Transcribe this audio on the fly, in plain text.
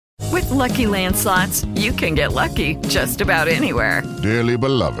Lucky Land Slots, you can get lucky just about anywhere. Dearly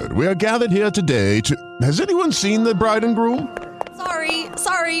beloved, we are gathered here today to... Has anyone seen the bride and groom?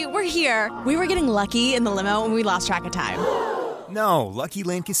 Sorry, we're here. We were getting lucky in the limo and we lost track of time. No, Lucky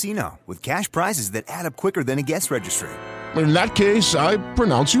Land Casino, with cash prizes that add up quicker than a guest registry. In that case, I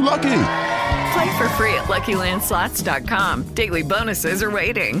pronounce you lucky. Play for free at LuckyLandSlots.com. Daily bonuses are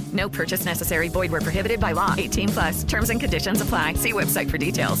waiting. No purchase necessary. Void where prohibited by law. 18+. Terms and conditions apply. See website for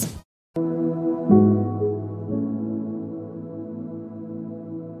details.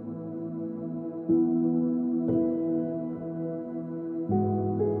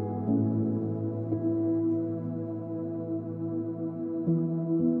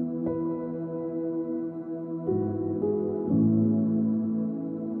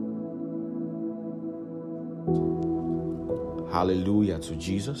 Hallelujah to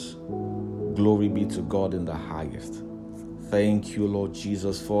Jesus. Glory be to God in the highest. Thank you, Lord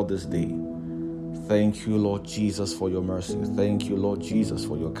Jesus, for this day. Thank you, Lord Jesus, for your mercy. Thank you, Lord Jesus,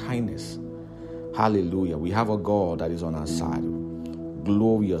 for your kindness. Hallelujah. We have a God that is on our side.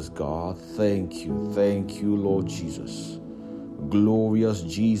 Glorious God. Thank you. Thank you, Lord Jesus. Glorious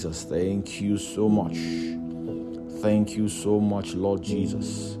Jesus. Thank you so much. Thank you so much, Lord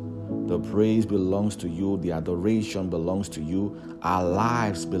Jesus. The praise belongs to you. The adoration belongs to you. Our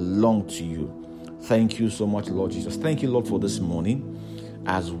lives belong to you. Thank you so much, Lord Jesus. Thank you, Lord, for this morning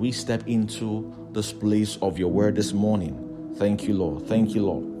as we step into this place of your word this morning. Thank you, Lord. Thank you,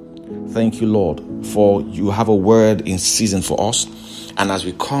 Lord. Thank you, Lord, for you have a word in season for us. And as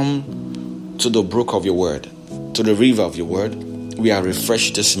we come to the brook of your word, to the river of your word, we are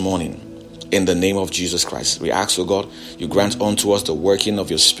refreshed this morning. In the name of Jesus Christ, we ask, oh God, you grant unto us the working of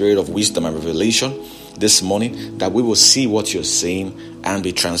your spirit of wisdom and revelation this morning, that we will see what you're saying and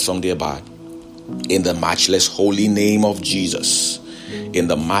be transformed thereby. In the matchless holy name of Jesus. In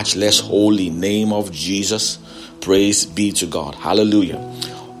the matchless holy name of Jesus. Praise be to God. Hallelujah.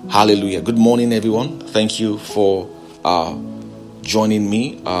 Hallelujah. Good morning, everyone. Thank you for joining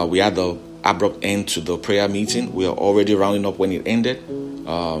me. We had the abrupt end to the prayer meeting. We are already rounding up when it ended.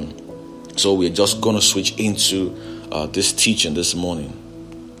 So we're just going to switch into this teaching this morning.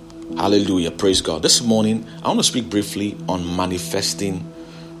 Hallelujah. Praise God. This morning, I want to speak briefly on manifesting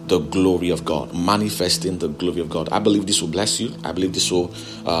the glory of God. Manifesting the glory of God. I believe this will bless you. I believe this will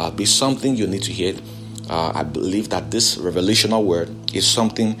be something you need to hear. I believe that this revelational word is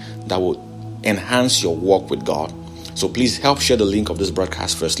something that will enhance your walk with God. So please help share the link of this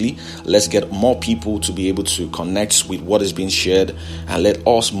broadcast firstly. Let's get more people to be able to connect with what is being shared, and let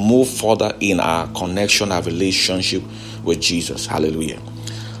us move further in our connection, our relationship with Jesus. Hallelujah.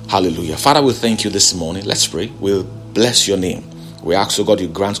 Hallelujah. Father, we thank you this morning. Let's pray. We'll bless your name. We ask, oh God, you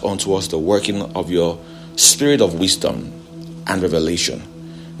grant unto us the working of your spirit of wisdom and revelation,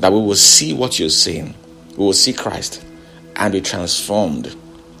 that we will see what you're saying. We will see Christ and be transformed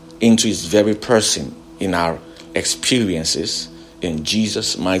into his very person in our experiences. In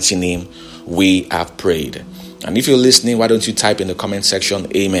Jesus' mighty name we have prayed. And if you're listening, why don't you type in the comment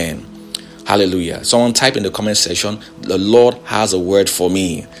section, amen. Hallelujah. Someone type in the comment section, the Lord has a word for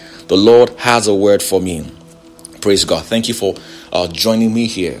me. The Lord has a word for me. Praise God. Thank you for joining me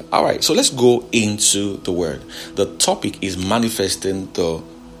here. All right, so let's go into the word. The topic is manifesting the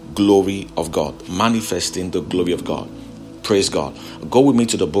glory of God. Manifesting the glory of God. Praise God. Go with me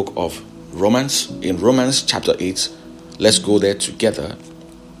to the book of Romans. In Romans chapter 8, let's go there together.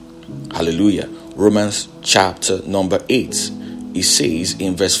 Hallelujah. Romans chapter number 8. It says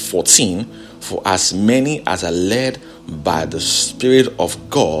in verse 14, for as many as are led by the Spirit of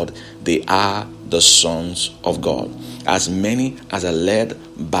God, they are the sons of God. As many as are led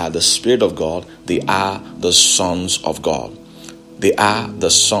by the Spirit of God, they are the sons of God. They are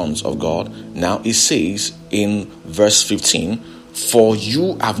the sons of God. Now it says in verse 15, for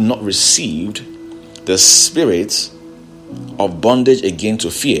you have not received the spirit of bondage again to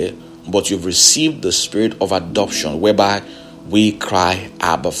fear, but you've received the spirit of adoption, whereby we cry,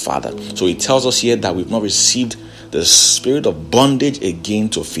 Abba, Father. So he tells us here that we've not received the spirit of bondage again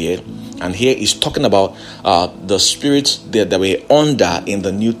to fear. And here he's talking about the spirits that were under in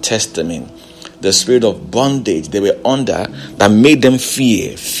the New Testament. The spirit of bondage they were under that made them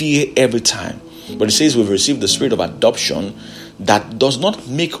fear every time. But it says we've received the spirit of adoption that does not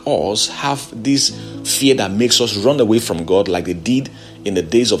make us have this fear that makes us run away from God like they did in the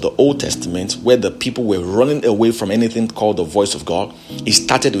days of the Old Testament, where the people were running away from anything called the voice of God. It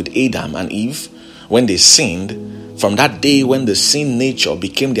started with Adam and Eve when they sinned. From that day when the sin nature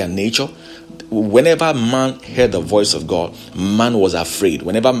became their nature, whenever man heard the voice of God, man was afraid.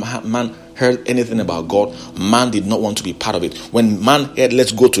 Whenever man heard anything about God, man did not want to be part of it. When man heard,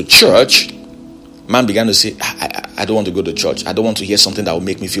 let's go to church, man began to say, I don't want to go to church. I don't want to hear something that will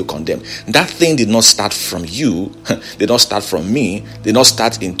make me feel condemned. That thing did not start from you. Did not start from me. Did not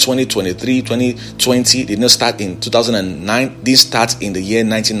start in 2023, 2020. Did not start in 2009. Didn't start in the year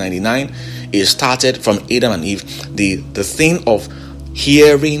 1999. It started from Adam and Eve. The thing of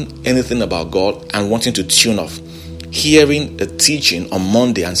hearing anything about God and wanting to tune off. Hearing the teaching on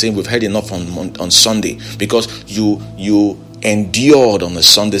Monday and saying we've heard enough on Sunday because you endured on the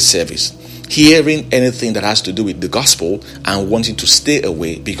Sunday service. Hearing anything that has to do with the gospel and wanting to stay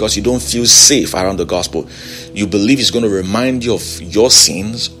away because you don't feel safe around the gospel. You believe it's going to remind you of your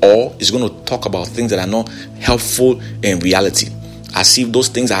sins, or it's going to talk about things that are not helpful in reality, as if those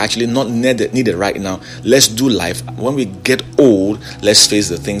things are actually not needed right now. Let's do life. When we get old, let's face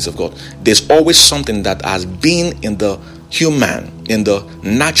the things of God. There's always something that has been in the human, in the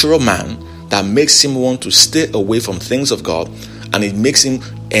natural man, that makes him want to stay away from things of God, and it makes him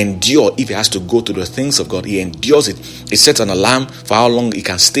endure. If he has to go to the things of God, he endures it. It sets an alarm for how long he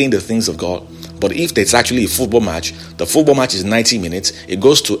can stay in the things of God. But if there's actually a football match, the football match is 90 minutes, it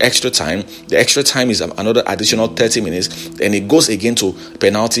goes to extra time, the extra time is another additional 30 minutes, and it goes again to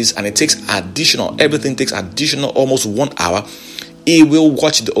penalties, and it takes everything takes additional almost 1 hour. He will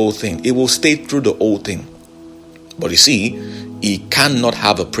watch the whole thing. He will stay through the whole thing. But you see, he cannot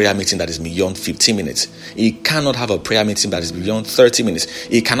have a prayer meeting that is beyond 15 minutes. He cannot have a prayer meeting that is beyond 30 minutes.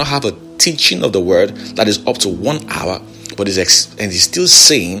 He cannot have a teaching of the word that is up to 1 hour. But he's still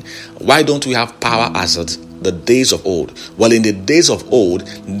saying, why don't we have power as the days of old? Well, in the days of old,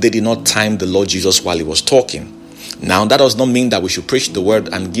 they did not time the Lord Jesus while he was talking. Now, that does not mean that we should preach the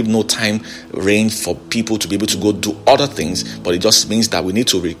word and give no time range for people to be able to go do other things. But it just means that we need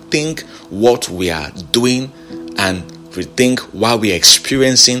to rethink what we are doing and rethink why we are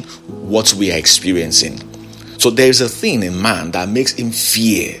experiencing what we are experiencing. So there is a thing in man that makes him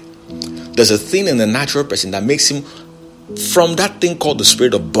fear. There's a thing in the natural person that makes him, from that thing called the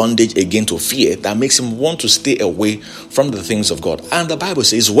spirit of bondage again to fear, that makes him want to stay away from the things of God. And the Bible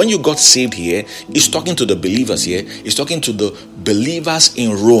says when you got saved here, it's talking to the believers here. It's talking to the believers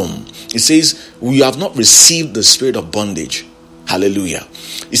in Rome. It says we have not received the spirit of bondage. Hallelujah.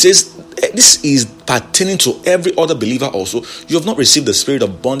 It says this is pertaining to every other believer also. You have not received the spirit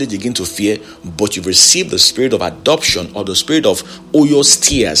of bondage again to fear, but you've received the spirit of adoption, or the spirit of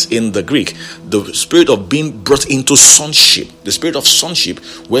oiosteas in the Greek, the spirit of being brought into sonship, the spirit of sonship,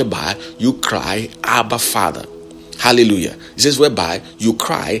 whereby you cry, Abba, Father. Hallelujah. It says whereby you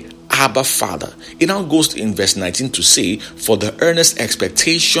cry, Abba, Father. It now goes in verse 19 to say, for the earnest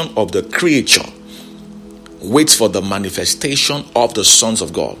expectation of the creature waits for the manifestation of the sons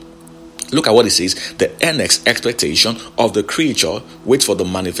of God. Look at what it says. The earnest expectation of the creature waits for the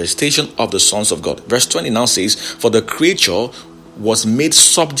manifestation of the sons of God. Verse 20 now says, for the creature was made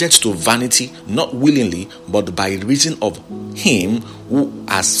subject to vanity, not willingly, but by reason of him who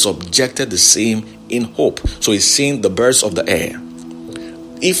has subjected the same in hope. So he's saying the birds of the air.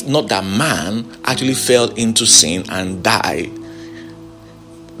 If not that man actually fell into sin and died,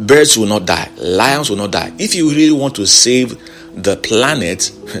 birds will not die, lions will not die. If you really want to save the planet,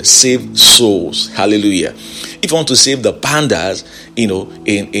 save souls. Hallelujah. If you want to save the pandas,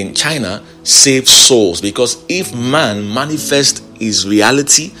 in China, save souls. Because if man manifests his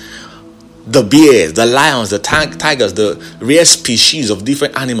reality, the bears, the lions, the tigers, the rare species of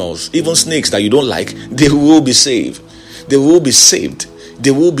different animals, even snakes that you don't like, they will be saved. They will be saved.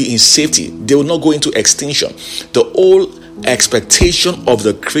 They will be in safety. They will not go into extinction. The whole expectation of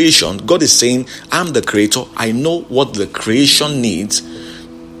the creation, God is saying, I'm the creator. I know what the creation needs.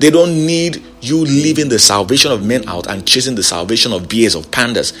 They don't need you leaving the salvation of men out and chasing the salvation of bears, of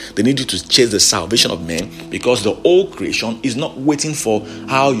pandas. They need you to chase the salvation of men, because the whole creation is not waiting for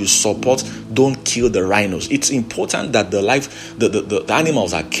how you support, don't kill the rhinos. It's important that the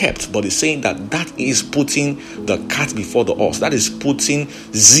animals are kept, but it's saying that is putting the cat before the horse. That is putting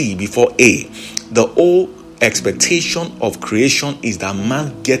Z before A. The whole expectation of creation is that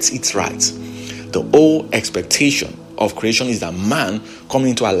man gets it right. The whole expectation of creation is that man come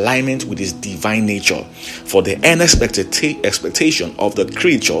into alignment with his divine nature. For the unexpected expectation of the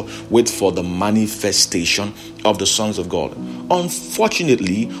creature wait for the manifestation of the sons of God.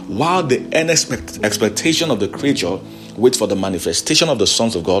 Unfortunately, while the expectation of the creature waits for the manifestation of the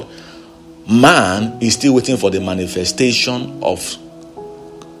sons of God, man is still waiting for the manifestation of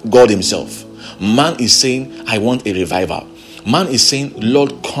God himself. Man is saying, I want a revival. Man is saying,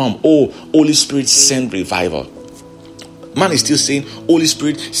 Lord, come. Oh, Holy Spirit, send revival. Man is still saying, Holy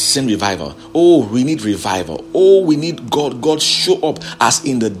Spirit, send revival. Oh, we need revival. Oh, we need God. God, show up as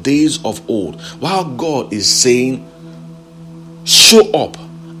in the days of old. While God is saying, show up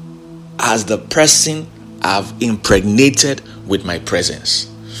as the person I've impregnated with my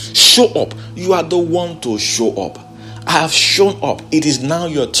presence. Show up. You are the one to show up. I have shown up. It is now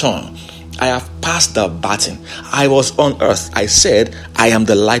your turn. I have passed the baton. I was on earth. I said, I am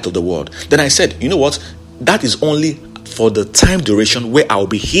the light of the world. Then I said, you know what? That is only for the time duration where I'll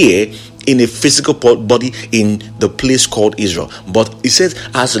be here in a physical body in the place called Israel. But it says,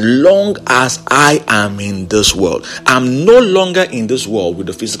 as long as I am in this world, I'm no longer in this world with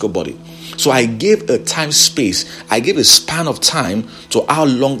the physical body. So I gave a time space, I gave a span of time to how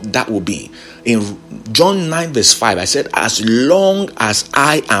long that will be. In John 9 verse 5, I said, as long as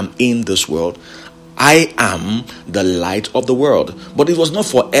I am in this world, I am the light of the world. But it was not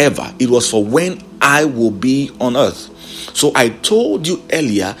forever. It was for when I will be on earth. So I told you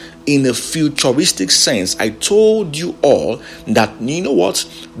earlier, in a futuristic sense, I told you all that, you know what?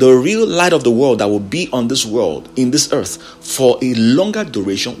 The real light of the world that will be on this world, in this earth, for a longer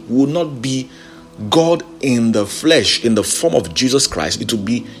duration will not be God in the flesh, in the form of Jesus Christ. It will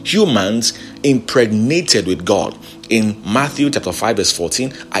be humans impregnated with God. In Matthew chapter 5 verse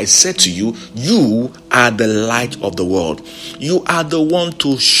 14, I said to you, you are the light of the world. You are the one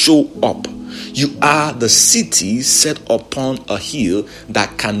to show up. You are the city set upon a hill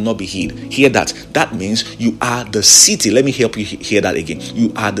that cannot be hid. Hear that. That means you are the city. Let me help you hear that again.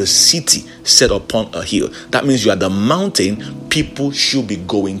 You are the city set upon a hill. That means you are the mountain people should be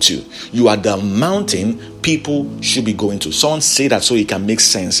going to. You are the mountain people should be going to. Someone say that so it can make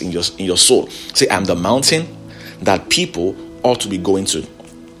sense in your soul. Say, I'm the mountain that people ought to be going to.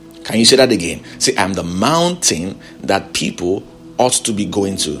 Can you say that again? Say, I'm the mountain that people ought to be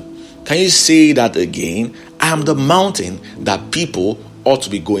going to. Can you say that again? I am the mountain that people ought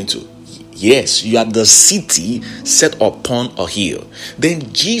to be going to. Yes, you are the city set upon a hill.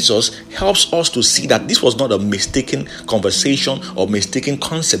 Then Jesus helps us to see that this was not a mistaken conversation or mistaken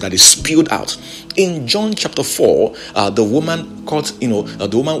concept that is spewed out. In John chapter 4, the woman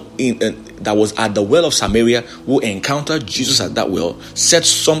that was at the well of Samaria, who encountered Jesus at that well, said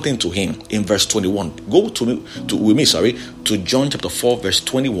something to him in verse 21. Go to John chapter 4 verse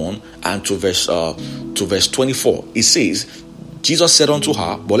 21 and to verse 24. It says, Jesus said unto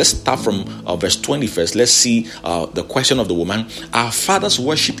her, but let's start from verse 20 first. Let's see the question of the woman. Our fathers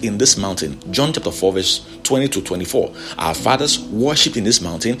worshipped in this mountain. John chapter 4 verse 20 to 24. Our fathers worshipped in this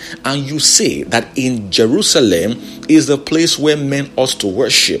mountain, and you say that in Jerusalem is the place where men ought to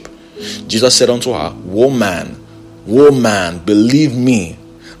worship. Jesus said unto her, Woman, believe me,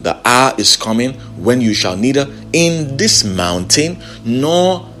 the hour is coming when you shall neither in this mountain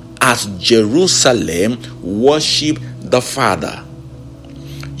nor at Jerusalem worship the Father.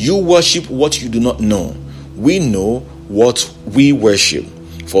 You worship what you do not know. We know what we worship,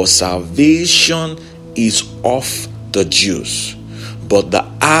 for salvation is of the Jews. But the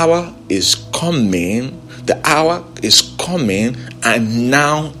hour is coming, and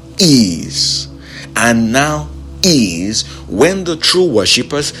now is when the true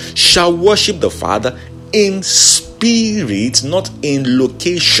worshippers shall worship the Father in spirit, not in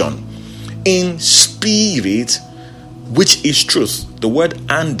location, in spirit, which is truth. The word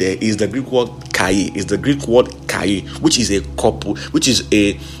 "and" there is the Greek word "kai," which is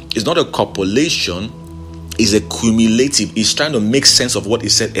not a copulation, is a cumulative. It's trying to make sense of what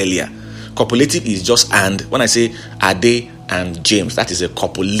is said earlier. Copulative is just "and." When I say Ade and James, that is a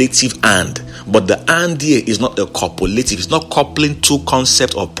copulative "and." But the "and" here is not a copulative. It's not coupling two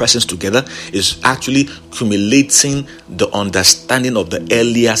concepts or persons together. It's actually cumulating the understanding of the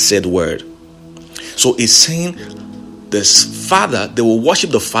earlier said word. So it's saying this Father, they will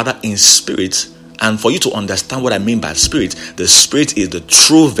worship the Father in spirit. And for you to understand what I mean by spirit, the spirit is the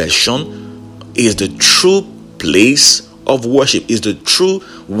true version, is the true place of worship, is the true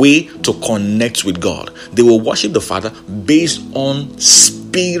way to connect with God. They will worship the Father based on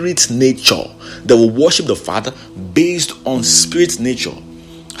spirit nature. They will worship the Father based on spirit nature.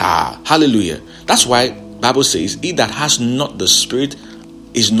 Hallelujah. That's why the Bible says, he that has not the Spirit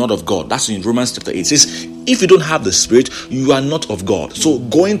is not of God. That's in Romans chapter 8. It says, if you don't have the Spirit, you are not of God. So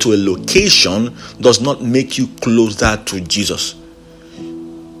going to a location does not make you closer to Jesus.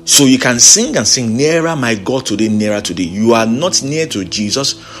 So you can sing and sing, nearer my God today, nearer today. You are not near to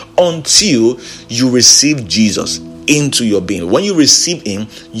Jesus until you receive Jesus into your being. When you receive him,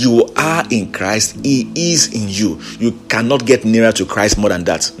 you are in Christ. He is in you. You cannot get nearer to Christ more than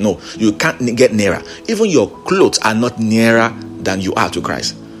that. No, you can't get nearer. Even your clothes are not nearer than you are to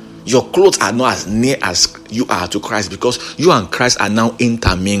Christ. Your clothes are not as near as you are to Christ, because you and Christ are now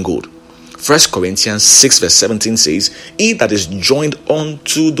intermingled. 1 Corinthians 6 verse 17 says, he that is joined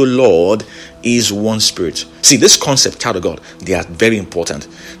unto the Lord is one spirit. See, this concept, child of God, they are very important.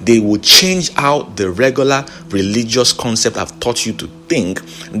 They will change out the regular religious concept I've taught you to think.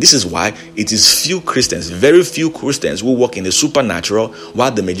 And this is why it is very few Christians who walk in the supernatural, while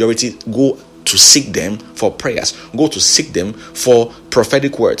the majority go to seek them for prayers, go to seek them for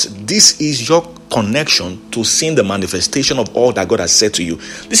prophetic words. This is your connection to seeing the manifestation of all that God has said to you.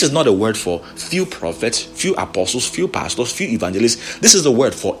 This is not a word for few prophets, few apostles, few pastors, few evangelists. This is the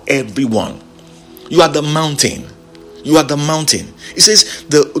word for everyone. You are the mountain. You are the mountain. It says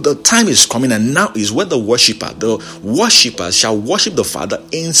the time is coming, and now is where the worshippers shall worship the Father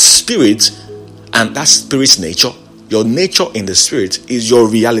in spirit, and that's spirit's nature. Your nature in the spirit is your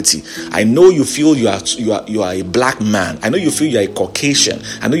reality. I know you feel you are a black man. I know you feel you are a Caucasian.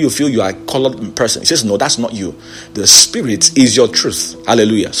 I know you feel you are a colored person. He says, no, that's not you. The spirit is your truth.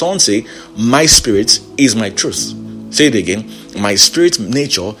 Hallelujah. Someone say, my spirit is my truth. Say it again. My spirit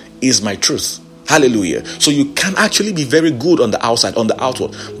nature is my truth. Hallelujah. So you can actually be very good on the outside, on the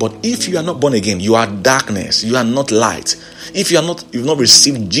outward. But if you are not born again, you are darkness. You are not light. If you've not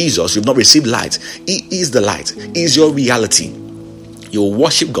received Jesus, you've not received light. He is the light. He is your reality. You will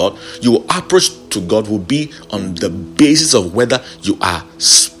worship God. Your approach to God will be on the basis of whether you are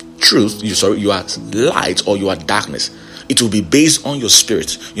you are light or you are darkness. It will be based on your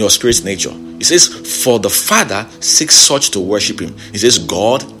spirit's nature. It says, for the Father seeks such to worship him. It says,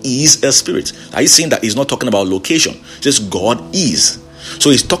 God is a spirit. Are you seeing that he's not talking about location? It says, God is.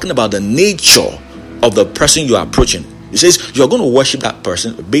 So he's talking about the nature of the person you are approaching. It says, you are going to worship that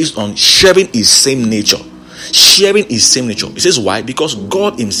person based on sharing his same nature. Sharing his same nature. It says, why? Because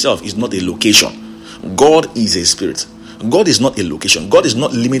God himself is not a location. God is a spirit. God is not a location. God is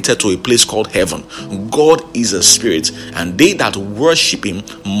not limited to a place called heaven. God is a spirit, and they that worship him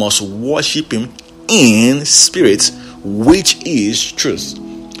must worship him in spirit, which is truth.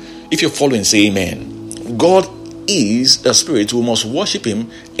 If you're following, say amen. God is a spirit. We must worship him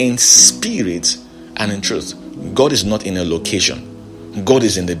in spirit and in truth. God is not in a location. God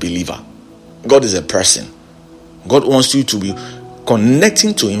is in the believer. God is a person. God wants you to be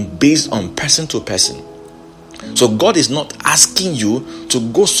connecting to him based on person to person. So God is not asking you to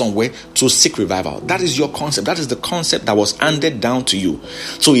go somewhere to seek revival. That is your concept. That is the concept that was handed down to you.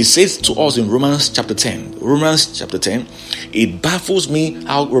 So he says to us in Romans chapter 10. Romans chapter 10. It baffles me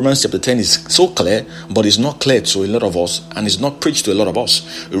how Romans chapter 10 is so clear, but it's not clear to a lot of us, and it's not preached to a lot of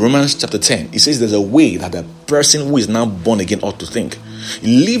us. In Romans chapter 10, it says there's a way that the person who is now born again ought to think.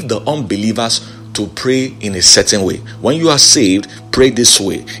 Leave the unbelievers to pray in a certain way. When you are saved, pray this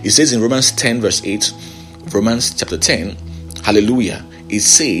way. It says in Romans 10 verse 8, Romans chapter 10, hallelujah. It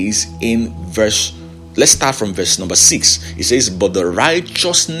says in let's start from verse number 6. It says, but the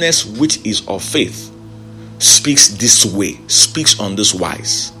righteousness which is of faith speaks this way, speaks on this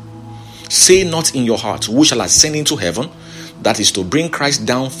wise. Say not in your heart, who shall ascend into heaven? That is to bring Christ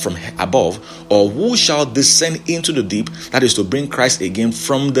down from above, or who shall descend into the deep? That is to bring Christ again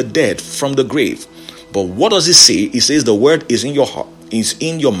from the dead, from the grave. But what does it say? It says the word is in your heart, is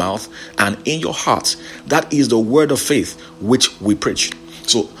in your mouth and in your heart. That is the word of faith which we preach.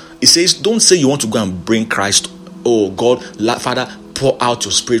 So it says, don't say you want to go and bring Christ. Oh God, Father, pour out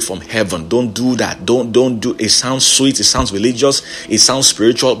your spirit from heaven. Don't do that. Don't do it. Sounds sweet, it sounds religious, it sounds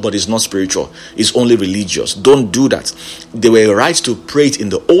spiritual, but it's not spiritual. It's only religious. Don't do that. They were right to pray it in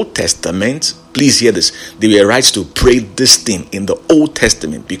the Old Testament. Please hear this. They were right to pray this thing in the Old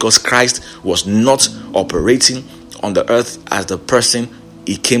Testament, because Christ was not operating on the earth as the person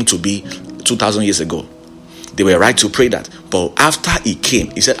he came to be 2,000 years ago. They were right to pray that. But after he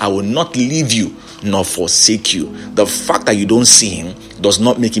came, he said, I will not leave you nor forsake you. The fact that you don't see him does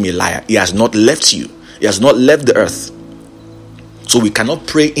not make him a liar. He has not left you. He has not left the earth. So we cannot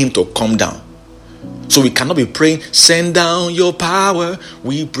pray him to come down. So we cannot be praying, send down your power.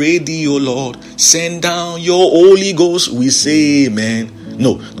 We pray thee, O Lord. Send down your Holy Ghost. We say amen.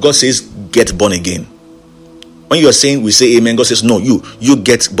 No, God says, get born again. When you are saying we say amen, God says, no, you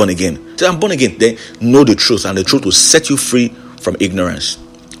get born again. Say, I'm born again. Then know the truth, and the truth will set you free from ignorance.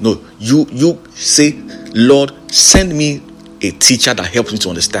 No, you say, Lord, send me a teacher that helps me to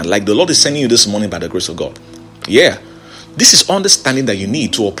understand. Like the Lord is sending you this morning by the grace of God. Yeah. This is understanding that you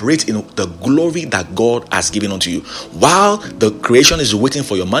need to operate in the glory that God has given unto you. While the creation is waiting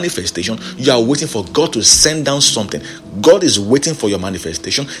for your manifestation, you are waiting for God to send down something. God is waiting for your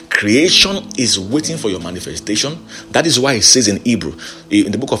manifestation. Creation is waiting for your manifestation. That is why it says in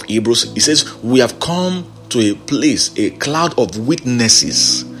the book of Hebrews, it says, we have come to a place, a cloud of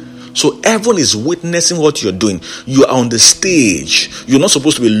witnesses. So heaven is witnessing what you're doing. You are on the stage. You're not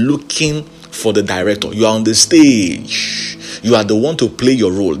supposed to be looking for the director. You are on the stage. You are the one to play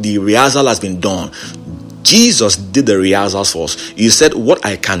your role. The rehearsal has been done. Jesus did the rehearsals for us. He said, what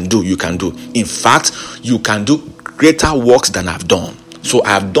I can do, you can do. In fact, you can do greater works than I've done. So I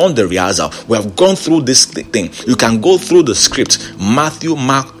have done the rehearsal. We have gone through this thing. You can go through the script, Matthew,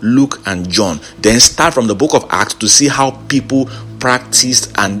 Mark, Luke, and John. Then start from the book of Acts to see how people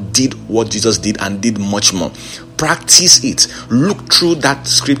practiced and did what Jesus did and did much more. Practice it. Look through that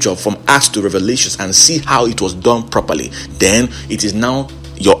scripture from Acts to Revelations and see how it was done properly. Then it is now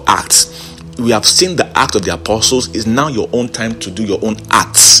your acts. We have seen the act of the apostles. It's now your own time to do your own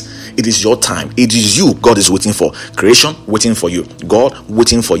acts. It is your time. It is you God is waiting for. Creation waiting for you. God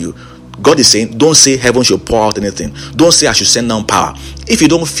waiting for you. God is saying, don't say heaven should pour out anything. Don't say I should send down power. If you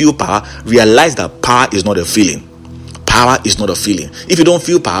don't feel power, realize that power is not a feeling. Power is not a feeling. If you don't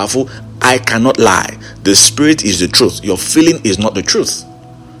feel powerful, I cannot lie. The spirit is the truth. Your feeling is not the truth.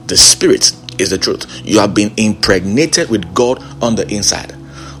 The spirit is the truth. You have been impregnated with God on the inside.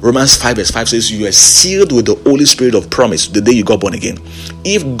 Romans 5 verse 5 says you are sealed with the Holy Spirit of promise the day you got born again.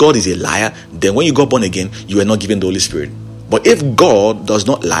 If God is a liar, then when you got born again, you were not given the Holy Spirit. But if God does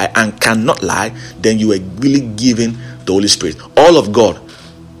not lie and cannot lie, then you were really given the Holy Spirit. All of God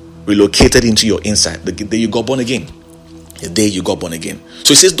relocated into your inside the day you got born again. The day you got born again.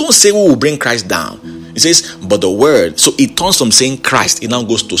 So it says, don't say we will bring Christ down. It says, but the word. So it turns from saying Christ, it now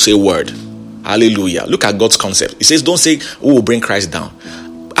goes to say word. Hallelujah. Look at God's concept. It says, don't say we will bring Christ down.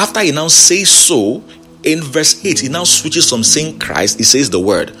 After he now says so, in verse 8, he now switches from saying Christ, he says the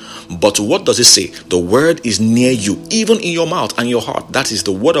word. But what does it say? The word is near you, even in your mouth and your heart. That is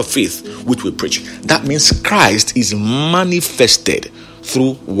the word of faith which we preach. That means Christ is manifested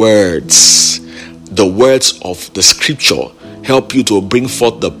through words. The words of the scripture help you to bring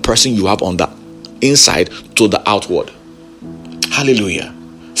forth the person you have on the inside to the outward. Hallelujah.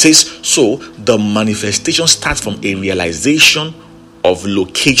 It says, so the manifestation starts from a realization of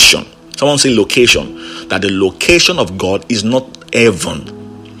location. Someone say location. That the location of God is not heaven.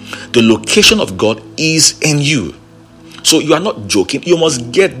 The location of God is in you. So you are not joking. You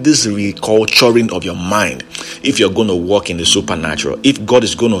must get this reculturing of your mind if you're going to walk in the supernatural. If God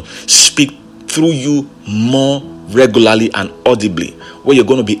is going to speak through you more regularly and audibly, where you're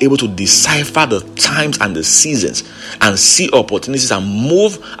going to be able to decipher the times and the seasons and see opportunities and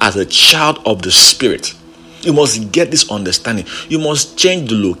move as a child of the Spirit. You must get this understanding. You must change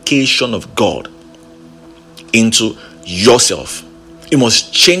the location of God into yourself. You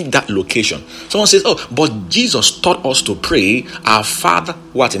must change that location. Someone says, oh, but Jesus taught us to pray, our Father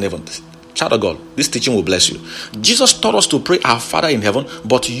who art in heaven. Child of God, this teaching will bless you. Jesus taught us to pray, our Father in heaven,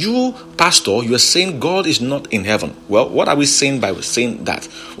 but you, pastor, you are saying God is not in heaven. Well, what are we saying by saying that?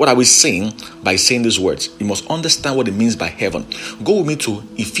 What are we saying by saying these words? You must understand what it means by heaven. Go with me to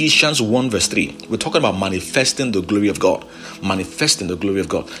Ephesians 1 verse 3. We're talking about manifesting the glory of God. Manifesting the glory of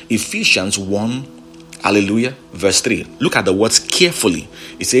God. Ephesians 1, hallelujah, verse 3. Look at the words carefully.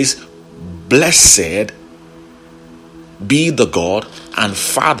 It says, blessed be the God and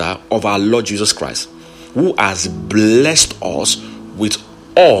Father of our Lord Jesus Christ, who has blessed us with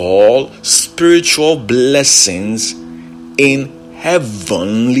all spiritual blessings in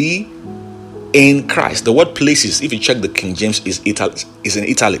heavenly in Christ. The word places, if you check the King James, is in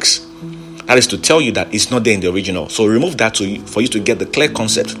italics. That is to tell you that it's not there in the original. So remove that for you to get the clear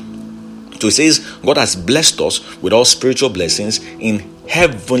concept. So it says, God has blessed us with all spiritual blessings in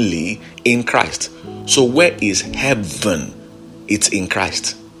heavenly in Christ. So where is heaven? It's in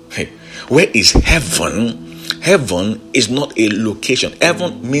Christ. Where is heaven? Heaven is not a location.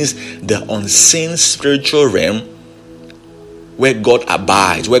 Heaven means the unseen spiritual realm where God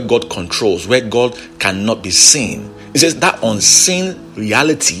abides, where God controls, where God cannot be seen. It says that unseen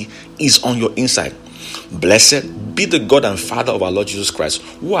reality is on your inside. Blessed be the God and Father of our Lord Jesus Christ,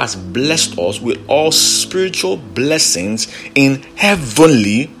 who has blessed us with all spiritual blessings in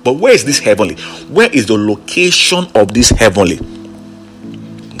heavenly. But where is this heavenly? Where is the location of this heavenly?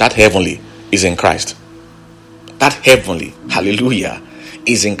 That heavenly is in Christ. That heavenly, hallelujah,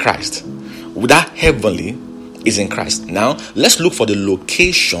 is in Christ. That heavenly is in Christ. Now, let's look for the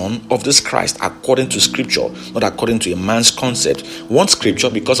location of this Christ according to scripture, not according to a man's concept. One scripture,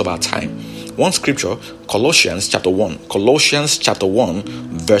 because of our time. One scripture, Colossians chapter 1. Colossians chapter 1,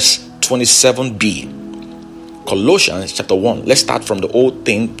 verse 27b. Colossians chapter 1. Let's start from the old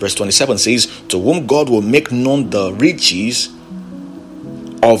thing. Verse 27 says, to whom God will make known the riches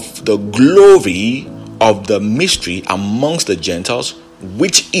of the glory of the mystery amongst the Gentiles,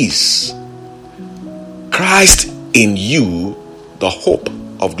 which is Christ in you, the hope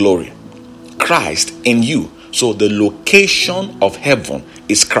of glory. Christ in you. So the location of heaven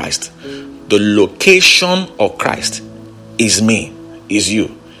is Christ. The location of Christ is me, is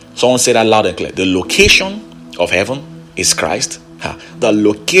you. Someone say that loud and clear. The location of heaven is Christ. The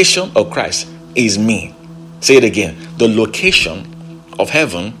location of Christ is me. Say it again. The location of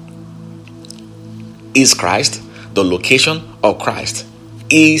heaven is Christ. The location of Christ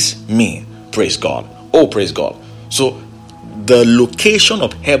is me. Praise God. Oh, praise God. So the location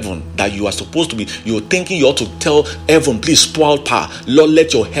of heaven that you are supposed to be, you're thinking you ought to tell heaven, please pour out power. Lord,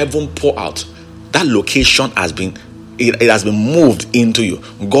 let your heaven pour out. That location has been, it has been moved into you.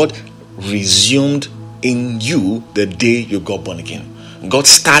 God resumed in you the day you got born again. God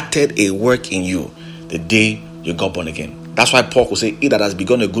started a work in you the day you got born again. That's why Paul will say, he that has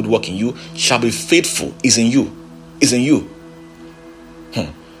begun a good work in you shall be faithful. Is in you. Is in you.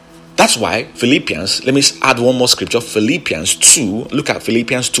 That's why Philippians, let me add one more scripture. Philippians 2. Look at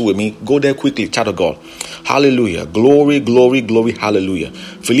Philippians 2 with me. Go there quickly, child of God. Hallelujah. Glory, glory, glory. Hallelujah.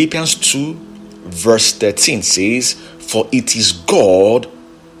 Philippians 2 verse 13 says, for it is God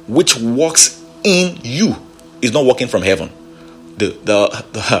which works in you. He's not working from heaven.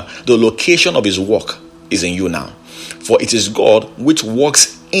 The location of his work is in you now. For it is God which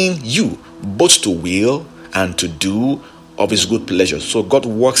works in you, both to will and to do of his good pleasure. So God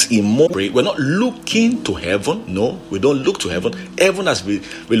works in more. We're not looking to heaven. No, we don't look to heaven. Heaven has been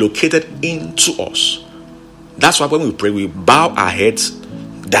relocated into us. That's why when we pray, we bow our heads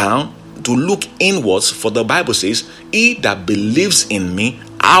down to look inwards. For the Bible says, he that believes in me,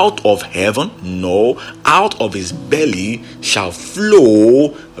 out of heaven, no, out of his belly shall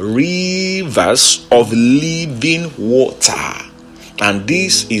flow rivers of living water. And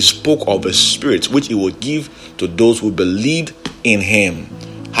this is spoke of a spirit which he will give to those who believed in him.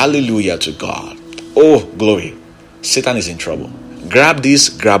 Hallelujah to God. Oh, glory. Satan is in trouble. Grab this,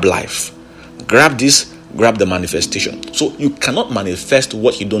 grab life. Grab this, grab the manifestation. So you cannot manifest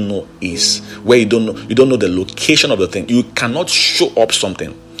what you don't know is. Where you don't know the location of the thing. You cannot show up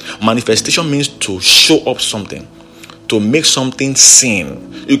something. Manifestation means to show up something, to make something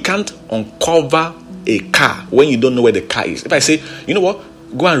seen. You can't uncover a car when you don't know where the car is. If I say, you know what,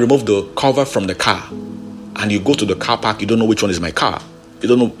 go and remove the cover from the car, and you go to the car park, you don't know which one is my car, you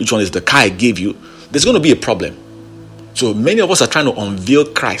don't know which one is the car I gave you, there's going to be a problem. So many of us are trying to unveil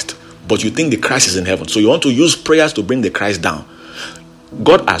Christ, but you think the Christ is in heaven. So you want to use prayers to bring the Christ down.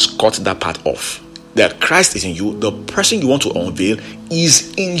 God has cut that part off. That Christ is in you. The person you want to unveil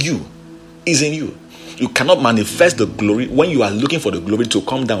is in you. Is in you. You cannot manifest the glory when you are looking for the glory to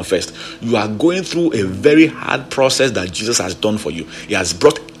come down first. You are going through a very hard process that Jesus has done for you. He has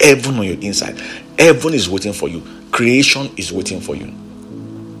brought heaven on your inside. Heaven is waiting for you. Creation is waiting for you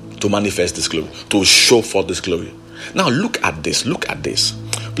to manifest this glory, to show forth this glory. Now look at this. Look at this.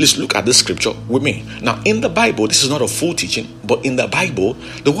 Please look at this scripture with me. Now in the Bible, this is not a full teaching, but in the Bible,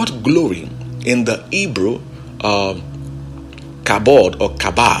 the word glory in the Hebrew, kabod or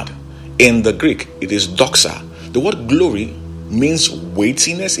kabad. In the Greek, it is doxa. The word glory means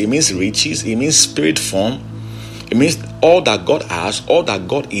weightiness, it means riches, it means spirit form, it means all that God has, all that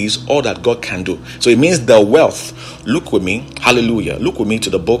God is, all that God can do. So it means the wealth. Look with me, hallelujah. Look with me to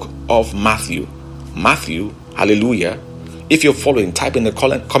the book of Matthew. Matthew, hallelujah. If you're following, type in the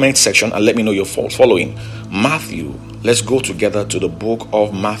comment section and let me know you're following. Matthew, let's go together to the book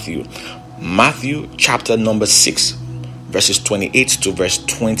of Matthew. Matthew chapter number 6. Verses 28 to verse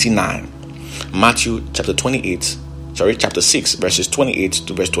 29. Matthew chapter 6, verses 28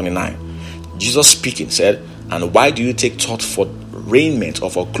 to verse 29. Jesus speaking said, and why do you take thought for raiment or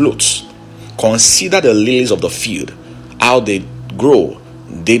for clothes? Consider the lilies of the field, how they grow.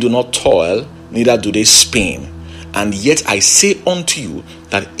 They do not toil, neither do they spin. And yet I say unto you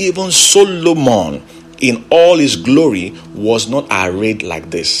that even Solomon in all his glory was not arrayed like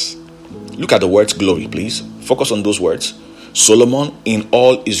this. Look at the words glory, please. Focus on those words. Solomon in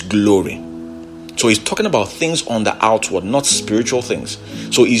all his glory. So he's talking about things on the outward, not spiritual things.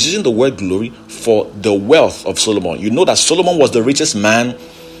 So he's using the word glory for the wealth of Solomon. You know that Solomon was the richest man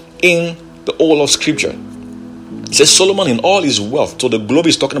in the whole of scripture. It says Solomon in all his wealth. So the glory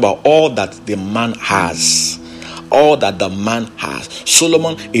is talking about all that the man has. All that the man has.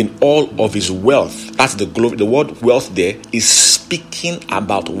 Solomon in all of his wealth. That's the glory. The word wealth there is speaking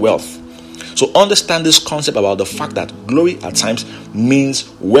about wealth. So understand this concept about the fact that glory at times means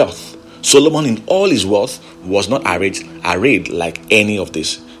wealth. Solomon in all his wealth was not arrayed like any of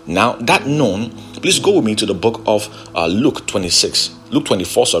this. Now that known, please go with me to the book of Luke 24, You're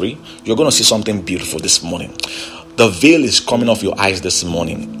going to see something beautiful this morning. The veil is coming off your eyes this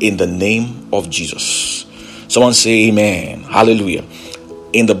morning in the name of Jesus. Someone say amen. Hallelujah.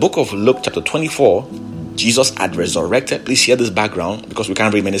 In the book of Luke chapter 24, Jesus had resurrected. Please hear this background because we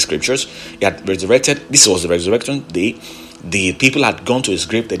can't read many scriptures. He had resurrected. This was the resurrection day. The people had gone to his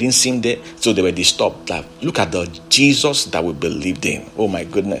grave. They didn't see him there, so they were disturbed. Like, look at the Jesus that we believed in. Oh my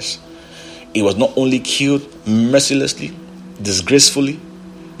goodness. He was not only killed mercilessly, disgracefully.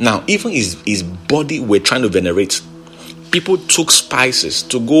 Now, even his body were trying to venerate. People took spices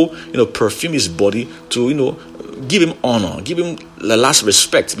to go, perfume his body to, give him honor, give him the last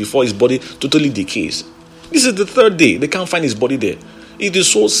respect before his body totally decays. This is the third day. They can't find his body there. It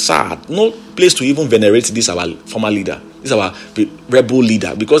is so sad. No place to even venerate this our former leader. This our rebel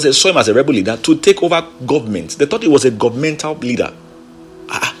leader. Because they saw him as a rebel leader to take over government. They thought he was a governmental leader.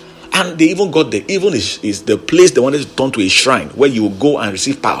 And they even got there. Even is the place they wanted to turn to a shrine where you will go and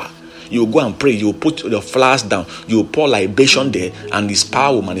receive power. You will go and pray. You will put the flowers down. You will pour libation there. And this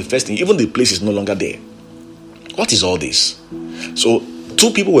power will manifest in you. Even the place is no longer there. What is all this? So,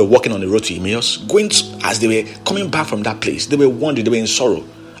 two people were walking on the road to Emmaus, as they were coming back from that place. They were wondering, they were in sorrow.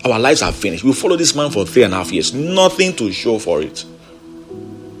 Our lives are finished. We followed this man for 3.5 years. Nothing to show for it.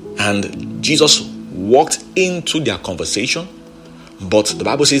 And Jesus walked into their conversation, but the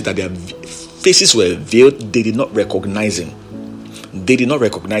Bible says that their faces were veiled. They did not recognize him. They did not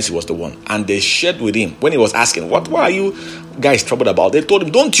recognize he was the one. And they shared with him when he was asking, what are you guys troubled about? They told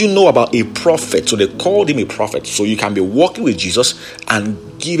him, don't you know about a prophet? So they called him a prophet. So you can be walking with Jesus and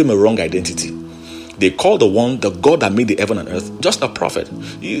give him a wrong identity. They called the God that made the heaven and earth, just a prophet.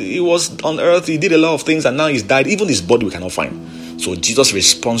 He was on earth. He did a lot of things and now he's died. Even his body we cannot find. So Jesus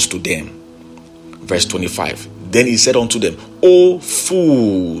responds to them. Verse 25. Then he said unto them, O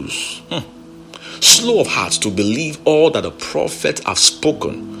fools, slow of heart to believe all that the prophets have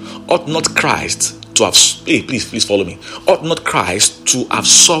spoken. Ought not Christ to have, please follow me. Ought not Christ to have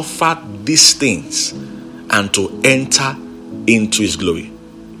suffered these things and to enter into his glory?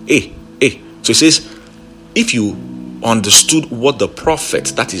 So it says, if you understood what the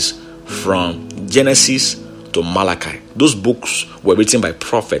prophets, that is from Genesis to Malachi, those books were written by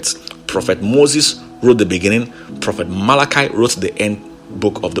prophets. Prophet Moses wrote the beginning. Prophet Malachi wrote the end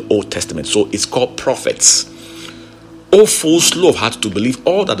book of the Old Testament. So it's called prophets. O fools, slow of heart to believe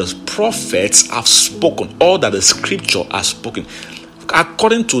all that the prophets have spoken, all that the scripture has spoken.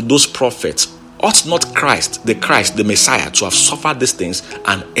 According to those prophets, ought not Christ, the Messiah, to have suffered these things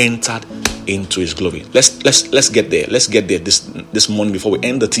and entered into his glory? Let's get there. Let's get there this morning before we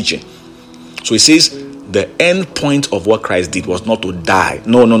end the teaching. So it says the end point of what Christ did was not to die.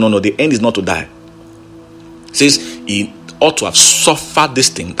 No. The end is not to die. It says he ought to have suffered this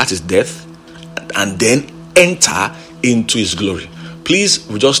thing, that is death, and then enter into his glory. Please,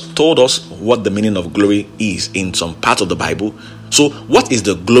 we just told us what the meaning of glory is in some part of the Bible. So what is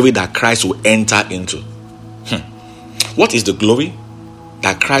the glory that Christ will enter into? What is the glory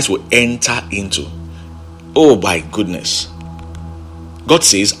that Christ will enter into? Oh my goodness. God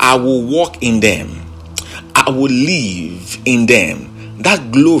says, I will walk in them. I will live in them.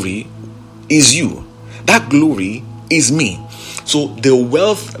 That glory is you. That glory is me. So the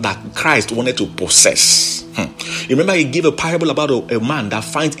wealth that Christ wanted to possess. You remember he gave a parable about a man that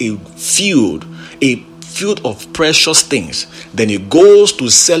finds a field of precious things. Then he goes to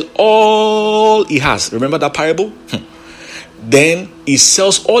sell all he has. Remember that parable? Then he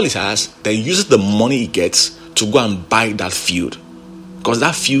sells all he has. Then he uses the money he gets to go and buy that field. Because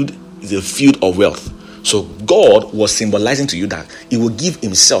that field is a field of wealth. So God was symbolizing to you that he will give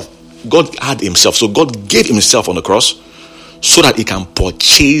himself. God had himself. So God gave himself on the cross so that he can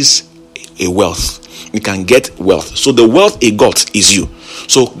purchase a wealth. He can get wealth. So the wealth he got is you.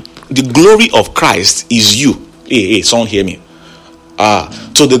 So the glory of Christ is you. Hey, someone hear me.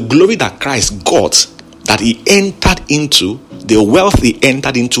 So the glory that Christ got, that he entered into, the wealth he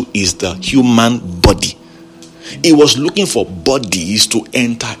entered into is the human body. He was looking for bodies to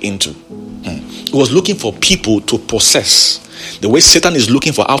enter into. He was looking for people to possess. The way Satan is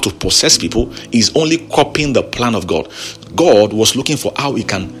looking for how to possess people is only copying the plan of God. God was looking for how he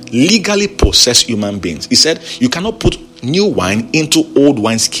can legally possess human beings. He said, you cannot put new wine into old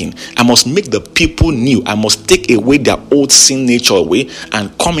wineskin. I must make the people new. I must take away their old sin nature away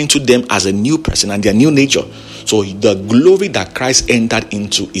and come into them as a new person and their new nature. So the glory that Christ entered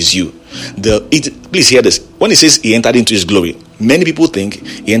into is you. Please hear this. When he says he entered into his glory, many people think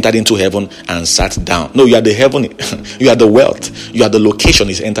he entered into heaven and sat down. No, you are the heaven. You are the wealth. You are the location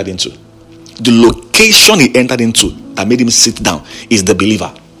he's entered into. The location he entered into that made him sit down is the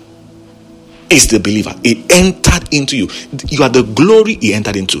believer. Is the believer. He entered into you. You are the glory he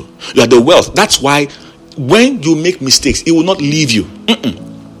entered into. You are the wealth. That's why when you make mistakes, he will not leave you.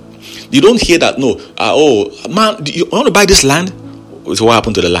 You don't hear that. No. Man, you want to buy this land? so what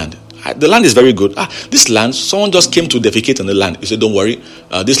happened to the land? The land is very good. This land, someone just came to defecate on the land. You say, don't worry,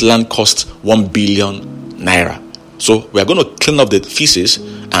 this land cost 1 billion naira. So we are going to clean up the feces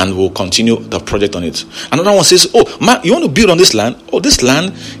and we'll continue the project on it. Another one says, oh, man, you want to build on this land? Oh, this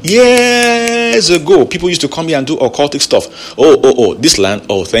land, years ago, people used to come here and do occultic stuff. Oh, this land,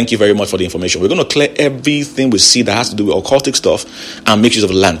 oh, thank you very much for the information. We're going to clear everything we see that has to do with occultic stuff and make use of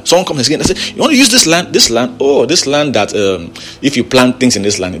the land. Someone comes again and says, you want to use this land? This land that if you plant things in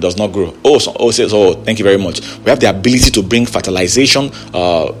this land, it does not grow. Says, thank you very much. We have the ability to bring fertilization,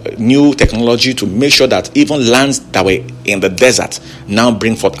 new technology to make sure that even lands that were in the desert now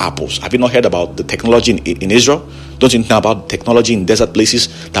bring forth apples. Have you not heard about the technology in Israel? Don't you know about technology in desert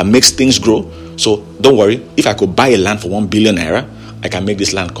places that makes things grow? So don't worry, if I could buy a land for 1 billion naira, I can make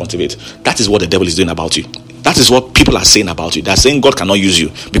this land cultivate. That is what the devil is doing about you. That is what people are saying about you. They're saying God cannot use you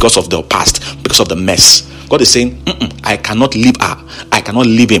because of the past, because of the mess. God is saying, I cannot leave her. I cannot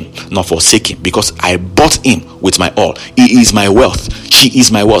leave him nor forsake him, because I bought him with my all. He is my wealth. She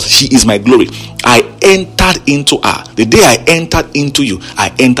is my wealth. She is my glory. I entered into her. The day I entered into you,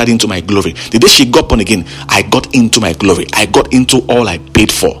 I entered into my glory. The day she got born again, I got into my glory. I got into all I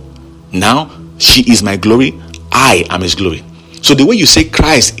paid for. Now, she is my glory. I am his glory. So the way you say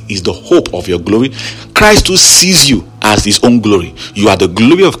Christ is the hope of your glory, Christ too sees you as his own glory. You are the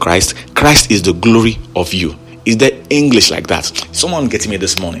glory of Christ. Christ is the glory of you. Is there English like that? Someone getting me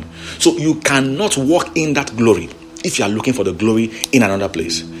this morning. So you cannot walk in that glory if you are looking for the glory in another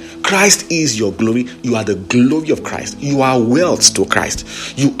place. Christ is your glory. You are the glory of Christ. You are wealth to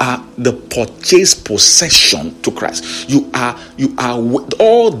Christ. You are the purchased possession to Christ. You are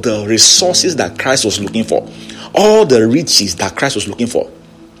all the resources that Christ was looking for. All the riches that Christ was looking for.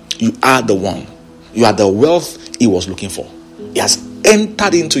 You are the one. You are the wealth he was looking for. He has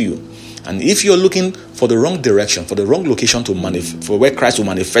entered into you. And if you're looking for the wrong direction, for the wrong location for where Christ will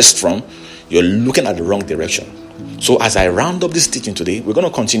manifest from, you're looking at the wrong direction. So as I round up this teaching today, we're going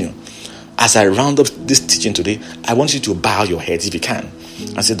to continue. As I round up this teaching today, I want you to bow your heads if you can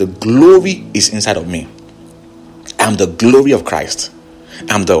and say, the glory is inside of me. I'm the glory of Christ.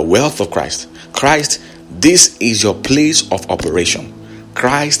 I'm the wealth of Christ. Christ, this is your place of operation.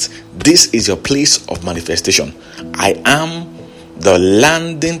 Christ, this is your place of manifestation. I am the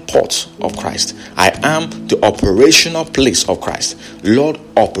landing port of Christ. I am the operational place of Christ. Lord,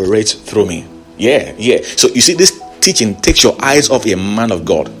 operate through me. Yeah. So you see, this teaching takes your eyes off a man of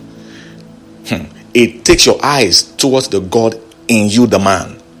God. It takes your eyes towards the God in you, the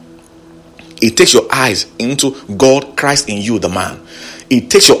man. It takes your eyes into God, Christ in you, the man. It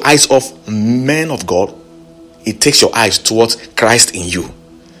takes your eyes off men of God. It takes your eyes towards Christ in you.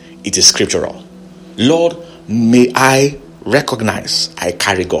 It is scriptural. Lord, may I recognize I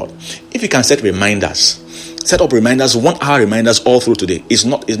carry God. If you can set reminders, set up reminders, 1 hour reminders all through today. It's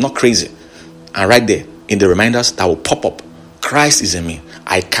not crazy. And right there in the reminders that will pop up, Christ is in me.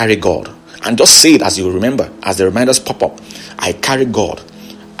 I carry God. And just say it as you remember, as the reminders pop up. I carry God.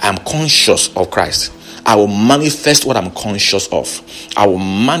 I am conscious of Christ. I will manifest what I'm conscious of. I will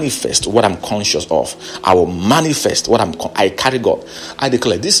manifest what I'm conscious of. I will manifest what I carry God. I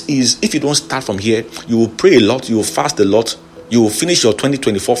declare, this is, if you don't start from here, you will pray a lot, you will fast a lot, you will finish your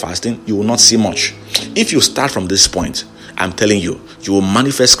 2024 fasting, you will not see much. If you start from this point, I'm telling you, you will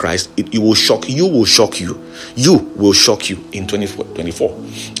manifest Christ. It will shock you. You will shock you. You will shock you in 2024.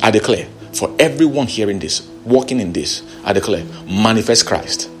 I declare, for everyone hearing this, walking in this, I declare, manifest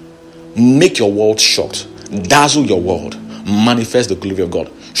Christ. Make your world shocked. Dazzle your world. Manifest the glory of God.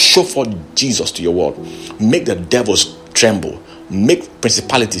 Show forth Jesus to your world. Make the devils tremble. Make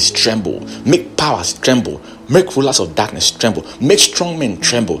principalities tremble. Make powers tremble. Make rulers of darkness tremble. Make strong men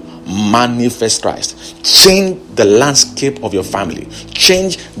tremble. Manifest Christ. Change the landscape of your family.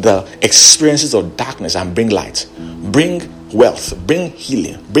 Change the experiences of darkness and bring light. Bring wealth. Bring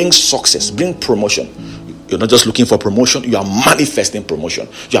healing. Bring success. Bring promotion. You're not just looking for promotion, you are manifesting promotion.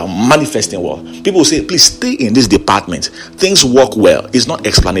 You are manifesting wealth. People will say, please stay in this department. Things work well. It's not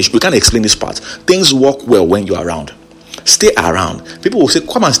explanation. We can't explain this part. Things work well when you're around. Stay around. People will say,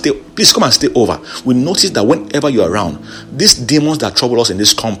 come and stay. Please come and stay over. We notice that whenever you're around, these demons that trouble us in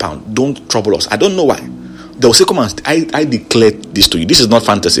this compound don't trouble us. I don't know why. They'll say, come and I declare this to you. This is not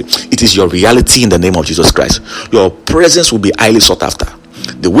fantasy. It is your reality in the name of Jesus Christ. Your presence will be highly sought after.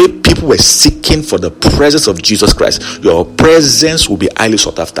 The way people were seeking for the presence of Jesus Christ, your presence will be highly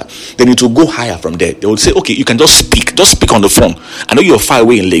sought after. Then it will go higher from there. They will say, okay, you can just speak on the phone. I know you're far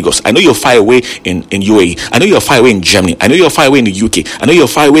away in Lagos. I know you're far away in UAE. I know you're far away in Germany. I know you're far away in the UK. I know you're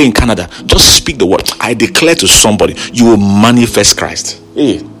far away in Canada. Just speak the word. I declare to somebody, you will manifest Christ.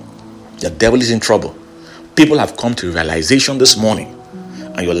 Hey, the devil is in trouble. People have come to realization this morning,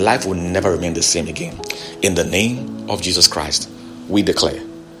 and your life will never remain the same again. In the name of Jesus Christ, we declare.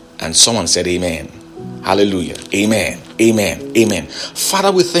 And someone said amen. Hallelujah. Amen. Amen. Amen.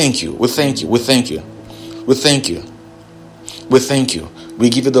 Father, we thank you. We thank you. We thank you. We thank you. We thank you. We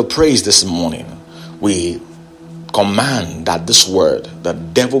give you the praise this morning. We command that this word, the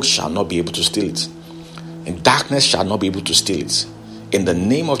devil shall not be able to steal it. And darkness shall not be able to steal it. In the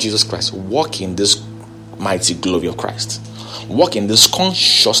name of Jesus Christ, walk in this mighty glory of Christ. Walk in this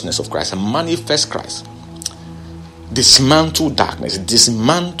consciousness of Christ and manifest Christ. Dismantle darkness.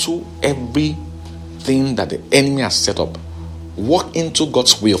 Dismantle everything that the enemy has set up. Walk into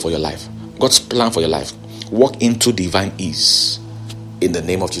God's will for your life. God's plan for your life. Walk into divine ease. In the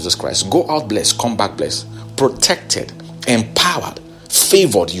name of Jesus Christ. Go out blessed. Come back blessed. Protected. Empowered.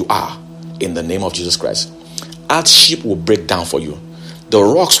 Favored you are. In the name of Jesus Christ. Hardship will break down for you. The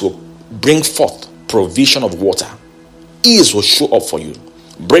rocks will bring forth provision of water. Ease will show up for you.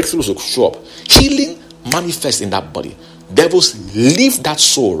 Breakthroughs will show up. Healing manifest in that body. Devils, leave that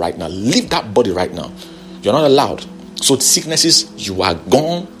soul right now. Leave that body right now. You're not allowed. So sicknesses, you are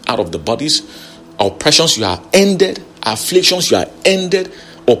gone out of the bodies. Oppressions, you are ended. Afflictions, you are ended.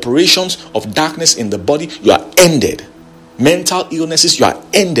 Operations of darkness in the body, you are ended. Mental illnesses, you are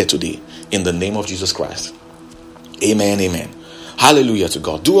ended today. In the name of Jesus Christ. Amen, amen. Hallelujah to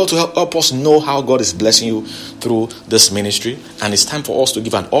God. Do well to help us know how God is blessing you through this ministry. And it's time for us to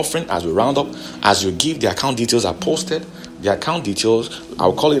give an offering as we round up. As you give, the account details are posted. The account details,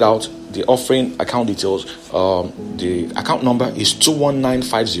 I'll call it out. The offering account details. The account number is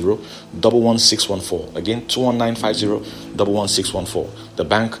 21950-11614. Again, 21950-11614. The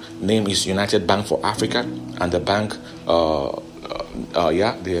bank name is United Bank for Africa. And the bank, the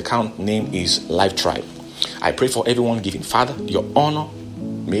account name is Life Tribe. I pray for everyone giving. Father, your honor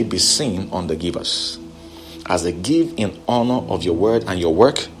may be seen on the givers. As they give in honor of your word and your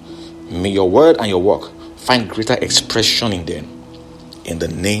work, may your word and your work find greater expression in them. In the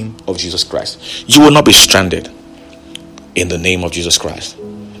name of Jesus Christ. You will not be stranded. In the name of Jesus Christ.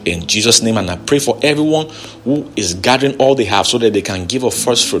 In Jesus' name, and I pray for everyone who is gathering all they have so that they can give a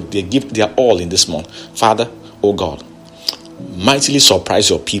first fruit. They give their all in this month. Father, oh God, mightily surprise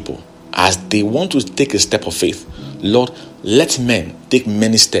your people. As they want to take a step of faith, Lord, let men take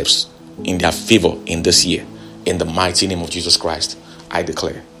many steps in their favor in this year. In the mighty name of Jesus Christ, I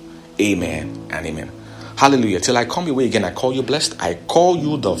declare. Amen and amen. Hallelujah. Till I come your way again, I call you blessed. I call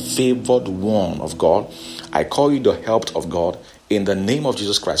you the favored one of God. I call you the helped of God. In the name of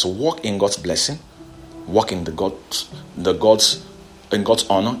Jesus Christ, walk in God's blessing. Walk in God's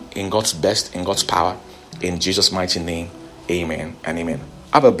honor, in God's best, in God's power. In Jesus' mighty name, amen and amen.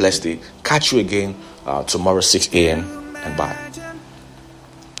 Have a blessed day. Catch you again tomorrow 6 a.m. and bye.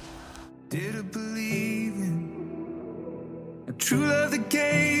 Did I believe in a true love that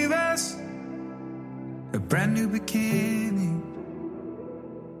gave us a brand new beginning?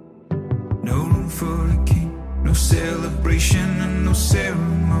 No room for a king, no celebration and no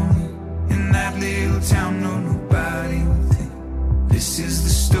ceremony. In that little town, no nobody would think this is the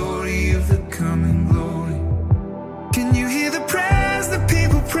story of the coming glory. Can you hear the prayers that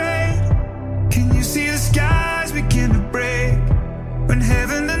people pray? Can you see the skies begin to break? When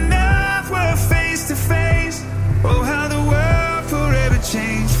heaven and earth were face to face, oh how the world forever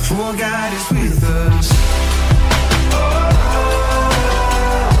changed. For God is with us.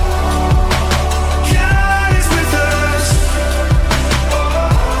 God is with us.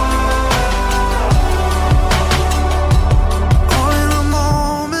 All in a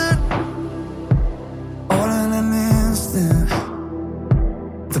moment, all in an instant.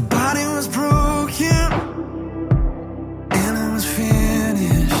 The body was broken and it was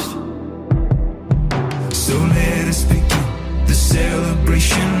finished. So let us begin the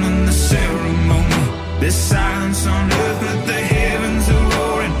celebration and the ceremony. There's silence on earth but the heavens are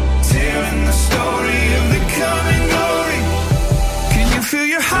roaring, telling the story of the coming glory. Can you feel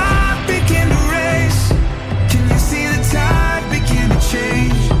your heart begin to race? Can you see the tide begin to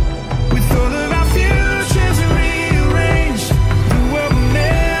change? With all of our futures rearranged, the world will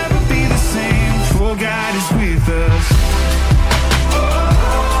never be the same. For God is with us.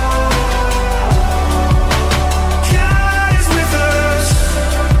 God is with us.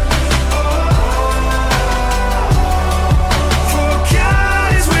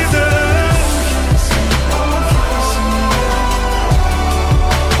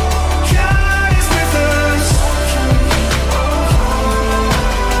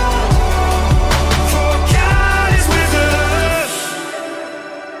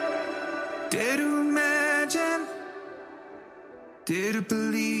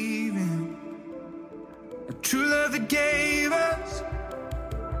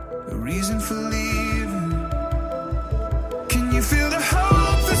 reason for leaving. Can you feel the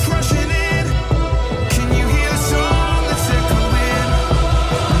hope that's rushing in? Can you hear the song that's echoing?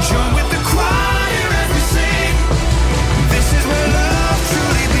 Join with the choir as we sing. This is where love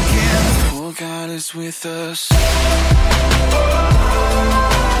truly begins. Oh, God is with us.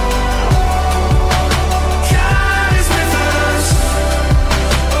 God is with us.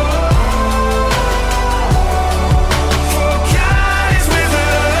 Oh, God is with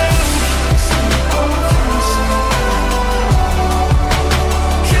us.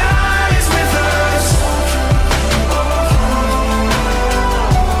 God is with us.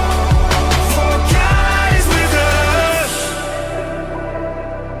 For God is with us.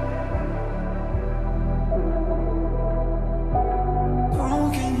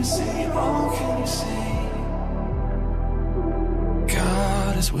 Oh, can you see? Oh, can you see?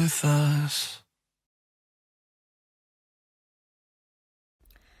 God is with us.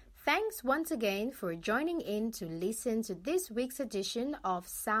 Thanks once again for joining in to listen to this week's edition of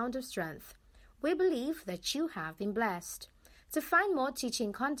Sound of Strength. We believe that you have been blessed. To find more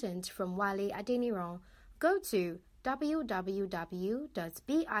teaching content from Wale Adeniran, go to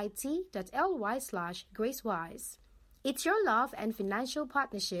www.bit.ly/gracewise. It's your love and financial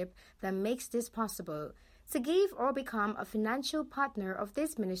partnership that makes this possible. To give or become a financial partner of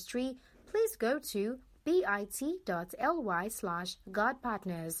this ministry, please go to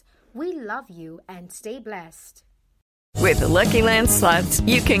bit.ly/godpartners. We love you and stay blessed. With the Lucky Land Slots,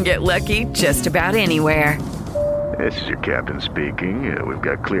 you can get lucky just about anywhere. This is your captain speaking. We've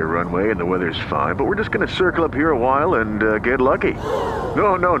got clear runway and the weather's fine, but we're just going to circle up here a while and get lucky.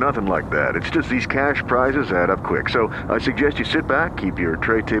 No, nothing like that. It's just these cash prizes add up quick. So I suggest you sit back, keep your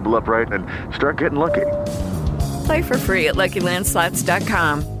tray table upright, and start getting lucky. Play for free at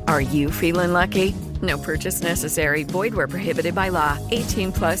LuckyLandSlots.com. Are you feeling lucky? No purchase necessary. Void where prohibited by law.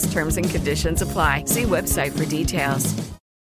 18+ terms and conditions apply. See website for details.